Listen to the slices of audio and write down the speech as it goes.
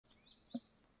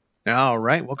All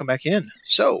right, welcome back in.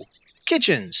 So,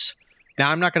 kitchens.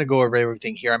 Now, I'm not going to go over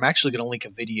everything here. I'm actually going to link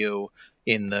a video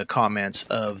in the comments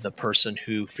of the person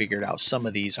who figured out some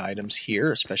of these items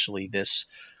here, especially this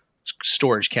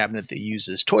storage cabinet that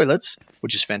uses toilets,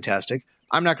 which is fantastic.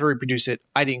 I'm not going to reproduce it.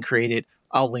 I didn't create it.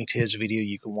 I'll link to his video.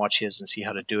 You can watch his and see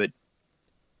how to do it.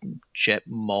 Jet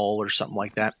Mall or something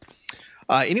like that.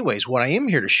 Anyways, what I am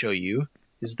here to show you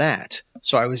is that.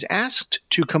 So I was asked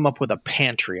to come up with a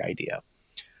pantry idea.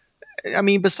 I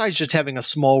mean, besides just having a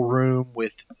small room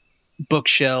with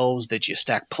bookshelves that you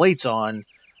stack plates on,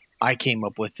 I came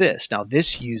up with this. Now,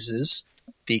 this uses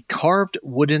the carved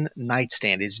wooden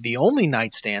nightstand. It's the only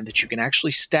nightstand that you can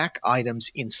actually stack items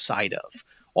inside of.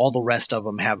 All the rest of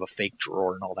them have a fake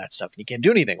drawer and all that stuff, and you can't do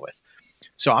anything with.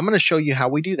 So I'm going to show you how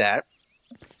we do that.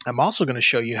 I'm also going to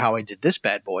show you how I did this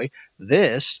bad boy.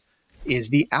 This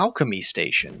is the alchemy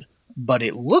station, but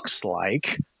it looks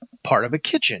like part of a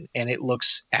kitchen, and it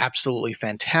looks absolutely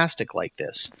fantastic like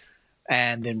this.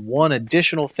 And then one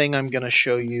additional thing I'm going to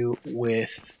show you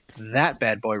with that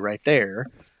bad boy right there,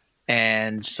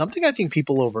 and something I think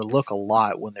people overlook a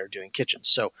lot when they're doing kitchens.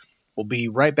 So we'll be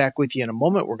right back with you in a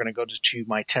moment. We're going to go to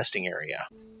my testing area.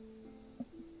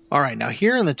 All right, now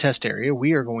here in the test area,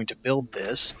 we are going to build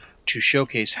this to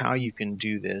showcase how you can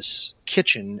do this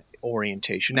kitchen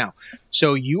orientation. Now,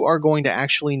 so you are going to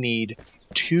actually need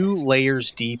 2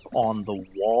 layers deep on the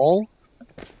wall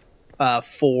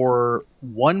for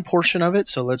one portion of it.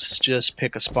 So let's just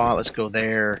pick a spot. Let's go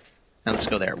there, and let's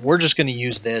go there. We're just going to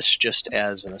use this just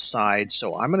as an aside.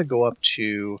 So I'm going to go up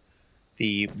to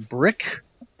the brick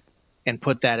and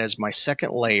put that as my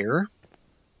second layer.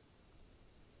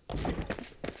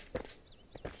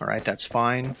 All right, that's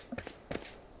fine.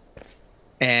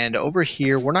 And over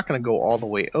here, we're not going to go all the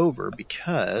way over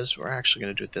because we're actually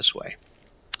going to do it this way.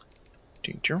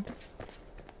 Teacher.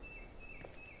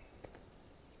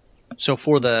 So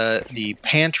for the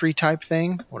pantry type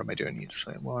thing, what am I doing here?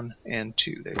 1 and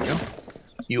 2. There you go.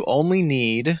 You only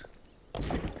need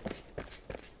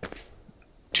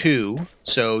 2.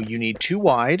 So you need 2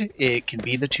 wide. It can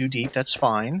be the 2 deep. That's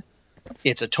fine.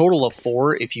 It's a total of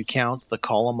 4 if you count the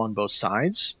column on both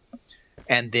sides.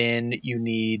 And then you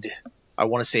need, I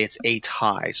want to say it's 8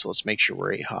 high. So let's make sure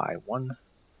we're 8 high. 1,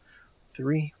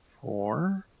 3,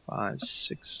 4, 5,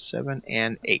 6, 7,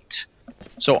 and 8.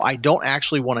 So I don't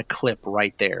actually want to clip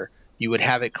right there. You would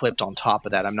have it clipped on top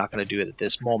of that. I'm not going to do it at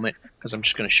this moment because I'm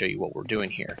just going to show you what we're doing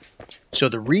here. So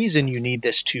the reason you need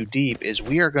this 2 deep is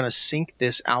we are going to sink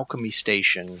this alchemy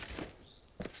station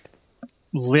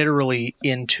literally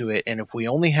into it. And if we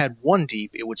only had 1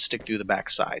 deep, it would stick through the back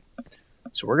side.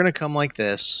 So we're going to come like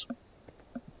this.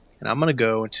 And I'm going to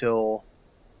go until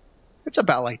it's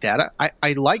about like that.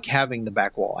 I like having the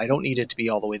back wall. I don't need it to be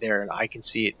all the way there, and I can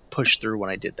see it push through when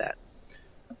I did that.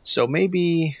 So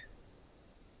maybe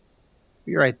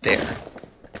right there.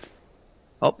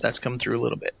 Oh, that's come through a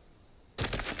little bit.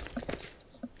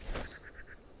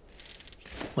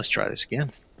 Let's try this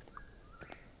again.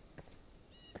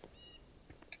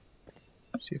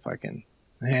 See if I can.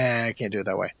 I can't do it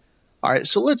that way. All right,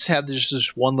 so let's have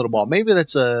this one little ball. Maybe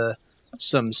that's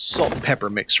some salt and pepper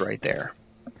mix right there.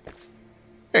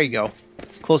 There you go.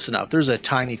 Close enough. There's a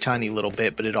tiny, tiny little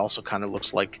bit, but it also kind of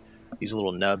looks like these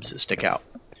little nubs that stick out.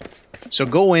 So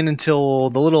go in until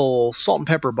the little salt and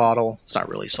pepper bottle, it's not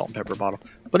really a salt and pepper bottle,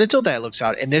 but until that looks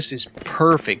out, and this is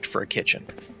perfect for a kitchen.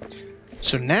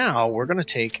 So now we're going to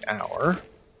take our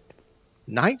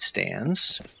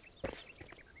nightstands,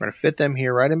 we're going to fit them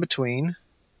here right in between,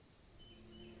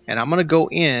 and I'm going to go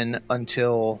in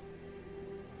until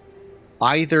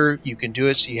either you can do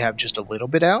it so you have just a little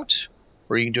bit out,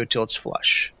 or you can do it till it's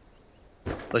flush.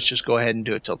 Let's just go ahead and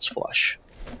do it till it's flush.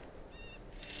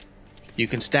 You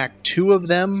can stack 2 of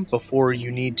them before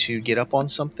you need to get up on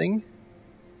something.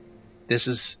 This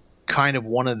is kind of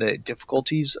one of the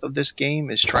difficulties of this game,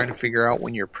 is trying to figure out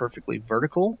when you're perfectly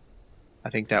vertical. I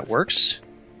think that works.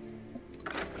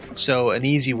 So an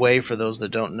easy way for those that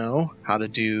don't know how to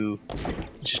do,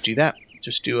 just do that.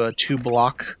 Just do a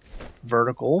 2-block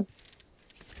vertical,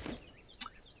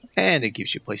 and it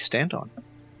gives you a place to stand on.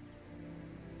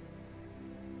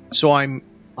 So I'm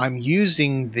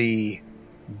using the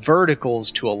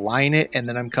verticals to align it, and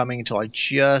then I'm coming until I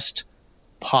just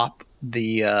pop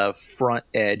the front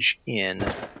edge in,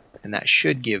 and that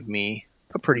should give me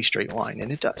a pretty straight line, and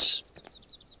it does.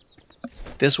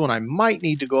 This one I might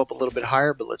need to go up a little bit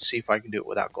higher, but let's see if I can do it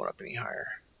without going up any higher.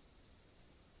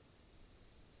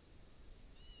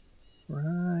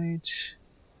 Right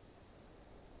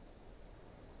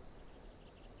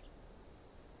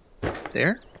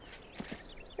there.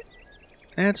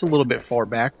 That's a little bit far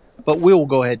back. But we'll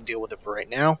go ahead and deal with it for right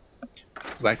now.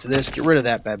 Go back to this. Get rid of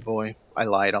that bad boy. I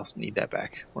lied. I'll need that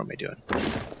back. What am I doing?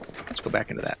 Let's go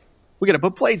back into that. We got to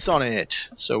put plates on it.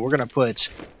 So we're going to put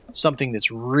something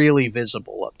that's really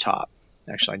visible up top.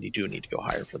 Actually, I do need to go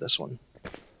higher for this one.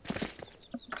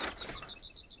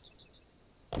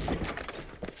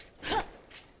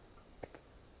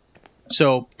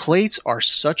 So plates are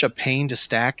such a pain to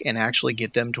stack and actually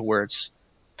get them to where it's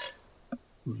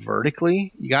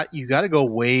vertically. You got to go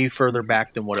way further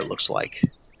back than what it looks like.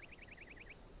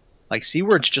 Like, see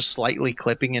where it's just slightly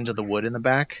clipping into the wood in the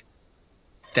back?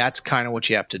 That's kind of what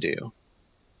you have to do.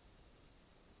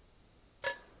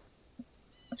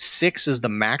 6 is the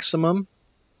maximum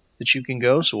that you can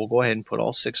go, so we'll go ahead and put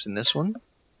all 6 in this one.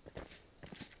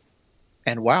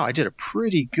 And wow, I did a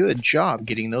pretty good job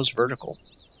getting those vertical.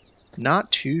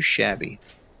 Not too shabby.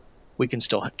 We can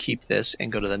still keep this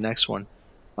and go to the next one.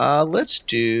 Let's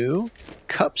do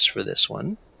cups for this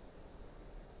one.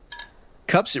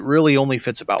 Cups, it really only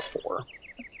fits about 4.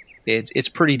 It's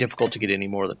pretty difficult to get any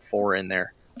more than 4 in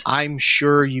there. I'm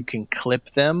sure you can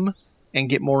clip them and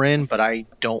get more in, but I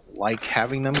don't like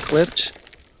having them clipped.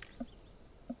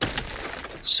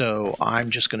 So I'm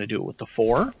just going to do it with the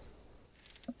 4.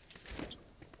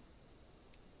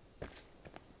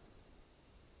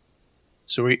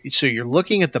 So you're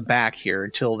looking at the back here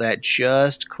until that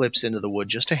just clips into the wood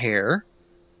just a hair.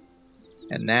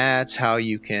 And that's how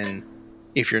you can,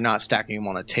 if you're not stacking them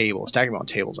on a table. Stacking them on a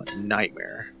table is a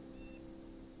nightmare.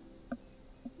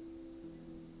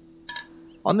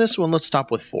 On this one, let's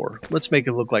stop with 4. Let's make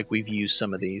it look like we've used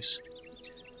some of these.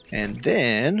 And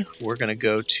then we're going to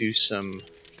go to some,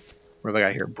 what have I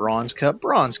got here? Bronze cup,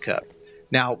 bronze cup.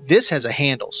 Now, this has a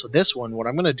handle. So this one, what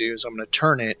I'm going to do is I'm going to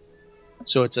turn it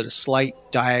so it's at a slight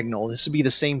diagonal. This would be the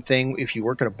same thing if you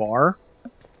work at a bar.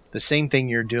 The same thing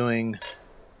you're doing.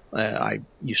 I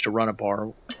used to run a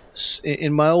bar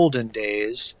in my olden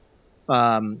days.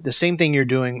 The same thing you're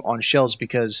doing on shelves,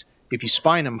 because if you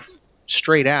spine them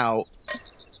straight out,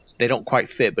 they don't quite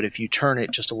fit. But if you turn it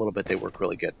just a little bit, they work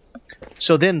really good.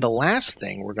 So then the last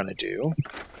thing we're going to do,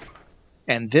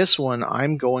 and this one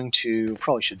I'm going to,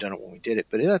 probably should have done it when we did it,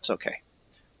 but that's okay.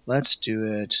 Let's do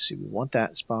it. See, we want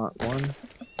that spot. 1,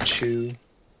 2.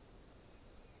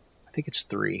 I think it's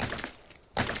 3.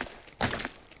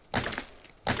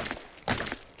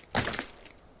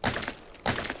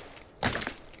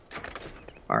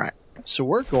 All right. So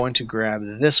we're going to grab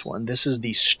this one. This is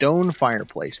the stone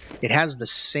fireplace. It has the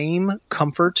same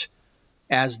comfort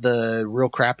as the real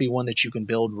crappy one that you can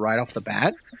build right off the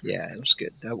bat. Yeah, it was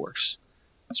good. That works.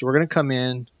 So we're going to come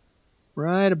in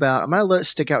right about, I'm going to let it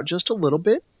stick out just a little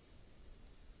bit.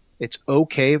 It's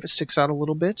okay if it sticks out a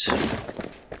little bit.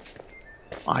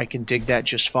 I can dig that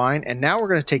just fine. And now we're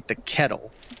going to take the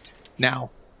kettle.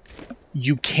 Now,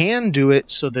 you can do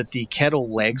it so that the kettle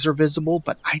legs are visible,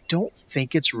 but I don't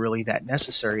think it's really that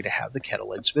necessary to have the kettle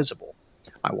legs visible.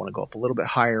 I want to go up a little bit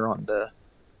higher on the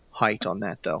height on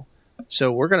that, though.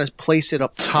 So we're going to place it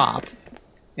up top,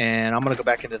 and I'm going to go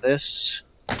back into this.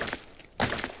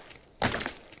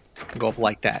 Go up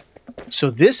like that. So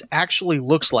this actually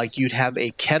looks like you'd have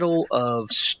a kettle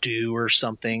of stew or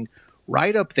something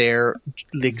right up there,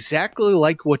 exactly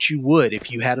like what you would if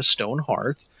you had a stone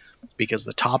hearth, because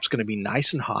the top's going to be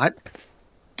nice and hot.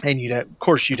 And you'd have, of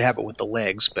course, you'd have it with the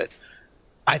legs, but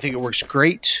I think it works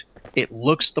great. It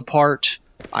looks the part.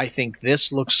 I think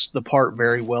this looks the part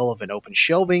very well of an open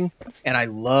shelving, and I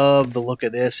love the look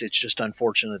of this. It's just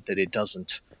unfortunate that it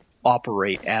doesn't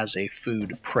operate as a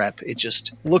food prep. It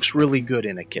just looks really good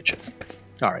in a kitchen.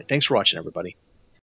 All right, thanks for watching, everybody.